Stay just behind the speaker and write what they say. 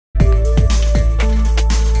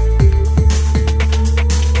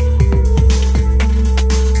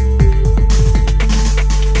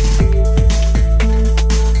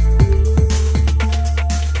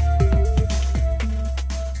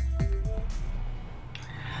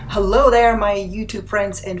Hello there, my YouTube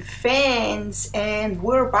friends and fans, and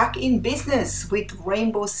we're back in business with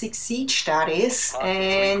Rainbow Six Siege, that is.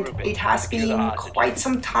 And it has been quite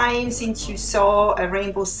some time since you saw a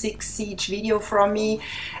Rainbow Six Siege video from me,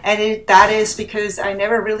 and that is because I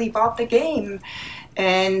never really bought the game.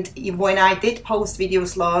 And when I did post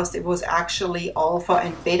videos last, it was actually alpha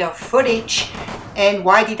and beta footage. And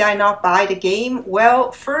why did I not buy the game?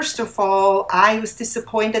 Well, first of all, I was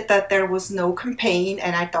disappointed that there was no campaign,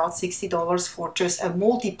 and I thought $60 for just a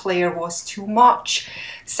multiplayer was too much.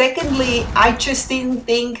 Secondly, I just didn't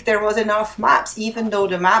think there was enough maps. Even though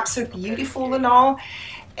the maps are beautiful and all,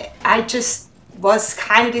 I just was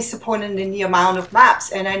kind of disappointed in the amount of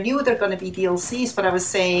maps. And I knew they're going to be DLCs, but I was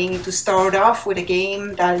saying to start off with a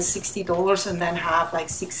game that is $60 and then have like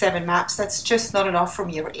 6-7 maps, that's just not enough for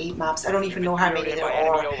me, or 8 maps. I don't even know how many there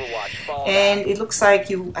are. And it looks like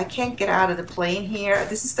I can't get out of the plane here.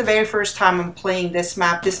 This is the very first time I'm playing this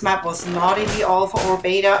map. This map was not in the alpha or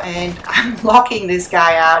beta, and I'm locking this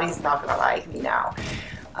guy out. He's not gonna like me now.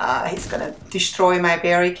 He's gonna destroy my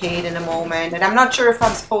barricade in a moment, and I'm not sure if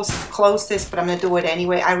I'm supposed to close this, but I'm gonna do it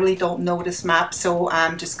anyway. I really don't know this map, so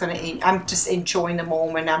I'm just enjoying the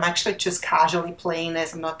moment. I'm actually just casually playing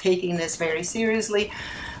this. I'm not taking this very seriously.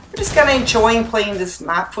 I'm just kind of enjoying playing this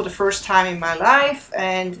map for the first time in my life,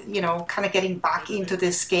 and you know, kind of getting back into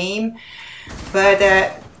this game.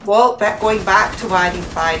 But well, going back to why I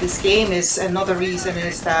didn't buy this game is another reason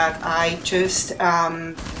is that I just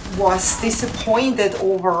was disappointed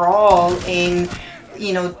overall in,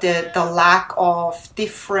 you know, the lack of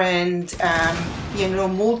different you know,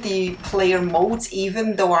 multiplayer modes,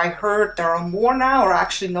 even though I heard there are more now, or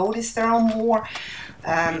actually noticed there are more.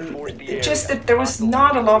 Just that there was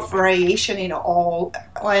not a lot of variation in all.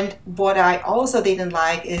 And what I also didn't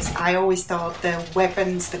like is I always thought the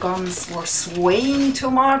weapons, the guns were swaying too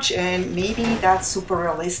much, and maybe that's super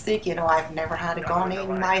realistic. You know, I've never had a gun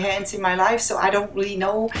in my hands in my life, so I don't really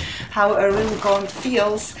know how a real gun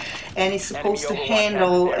feels and is supposed to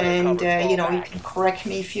handle. And you know, you can correct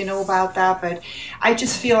me if you know about that, but I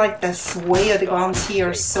just feel like the sway of the guns here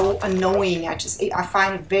is so annoying. I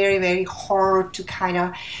find it very, very hard to kind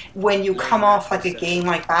of, when you come off like a game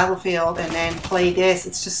like Battlefield and then play this,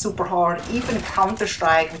 it's just super hard. Even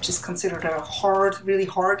Counter-Strike, which is considered a hard, really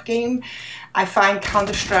hard game, I find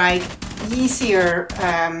Counter-Strike easier.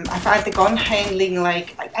 I find the gun handling,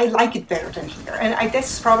 like, I like it better than here. And I guess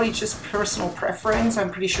it's probably just personal preference.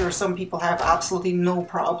 I'm pretty sure some people have absolutely no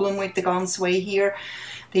problem with the gun sway here.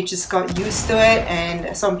 They just got used to it,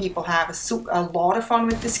 and some people have a lot of fun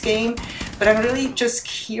with this game. But I'm really just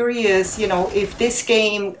curious, you know, if this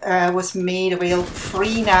game was made available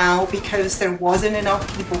free now because there wasn't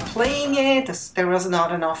enough people playing it, there was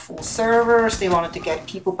not enough full servers, they wanted to get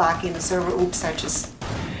people back in the server. Oops, I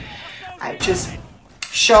just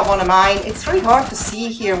shot one of mine. It's really hard to see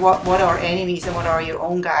here what are enemies and what are your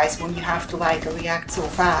own guys when you have to like react so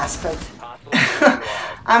fast, but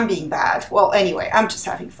I'm being bad. Well, anyway, I'm just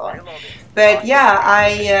having fun. But yeah,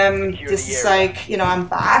 this is like, you know, I'm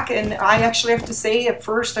back, and I actually have to say at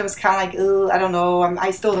first I was kind of like, oh, I don't know,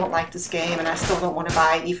 I still don't like this game, and I still don't want to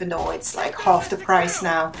buy it, even though it's like half the price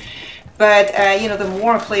now. But, you know, the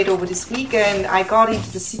more I played over this weekend, I got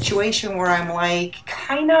into the situation where I'm like,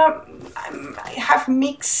 I have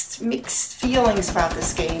mixed feelings about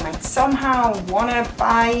this game. I somehow want to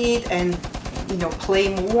buy it and, you know,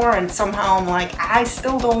 play more, and somehow I'm like, I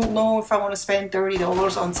still don't know if I want to spend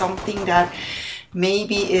 $30 on something that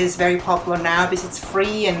maybe is very popular now because it's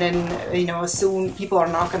free, and then, you know, soon people are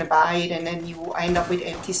not going to buy it, and then you end up with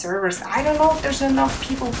empty servers. I don't know if there's enough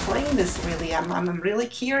people playing this, really. I'm really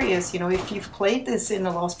curious. You know, if you've played this in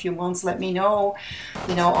the last few months, let me know.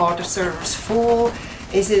 You know, are the servers full?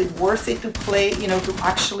 Is it worth it to play, you know, to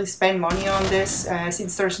actually spend money on this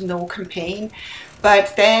since there's no campaign?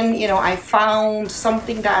 But then, you know, I found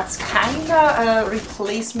something that's kind of a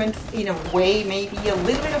replacement in a way, maybe a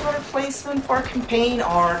little bit of a replacement for a campaign,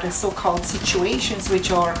 or the so-called situations,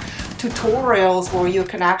 which are tutorials where you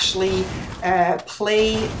can actually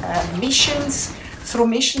play missions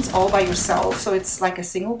all by yourself. So it's like a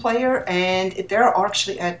single player, and they're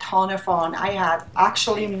actually a ton of fun. I had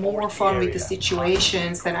actually more fun with the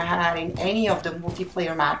situations than I had in any of the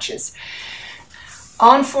multiplayer matches.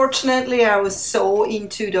 Unfortunately, I was so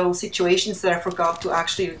into those situations that I forgot to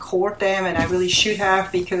actually record them, and I really should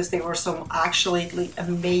have, because there were some actually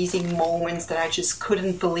amazing moments that I just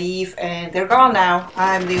couldn't believe, and they're gone now.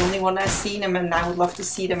 I'm the only one that's seen them, and I would love to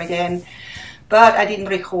see them again. but I didn't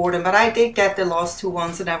record them. But I did get the last two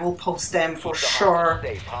ones, and I will post them for sure.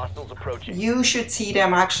 You should see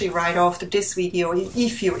them actually right after this video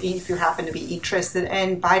if you happen to be interested.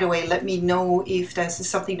 And by the way, let me know if this is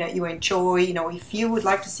something that you enjoy. You know, if you would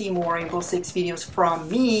like to see more Rainbow Six videos from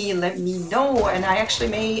me, let me know, and I actually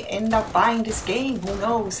may end up buying this game, who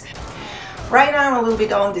knows. Right now I'm a little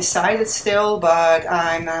bit undecided still, but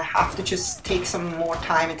I have to just take some more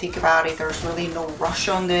time and think about it. There's really no rush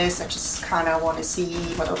on this. I just kind of want to see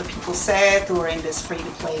what other people said during this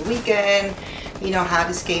free-to-play weekend, you know, how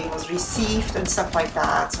this game was received and stuff like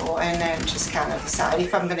that. So, and then just kind of decide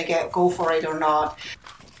if I'm gonna go for it or not.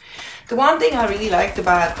 The one thing I really liked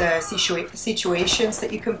about the situations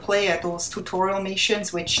that you can play at those tutorial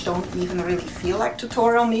missions, which don't even really feel like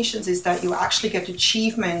tutorial missions, is that you actually get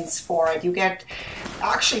achievements for it. You get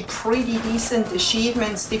actually pretty decent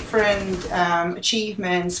achievements, different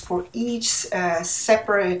achievements for each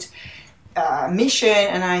separate mission,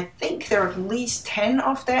 and I think there are at least 10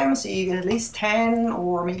 of them, so you get at least 10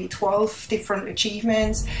 or maybe 12 different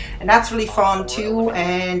achievements, and that's really fun too.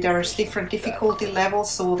 And there's different difficulty levels,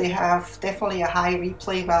 so they have definitely a high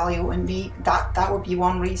replay value, and that would be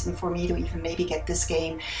one reason for me to even maybe get this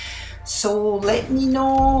game. So let me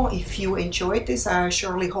know if you enjoyed this. I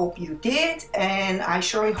surely hope you did, and I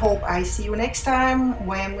surely hope I see you next time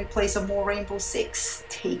when we play some more Rainbow Six.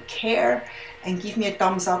 Take care, and give me a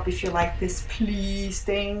thumbs up if you like this, please.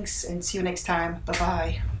 Thanks, and see you next time. Bye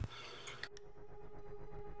bye.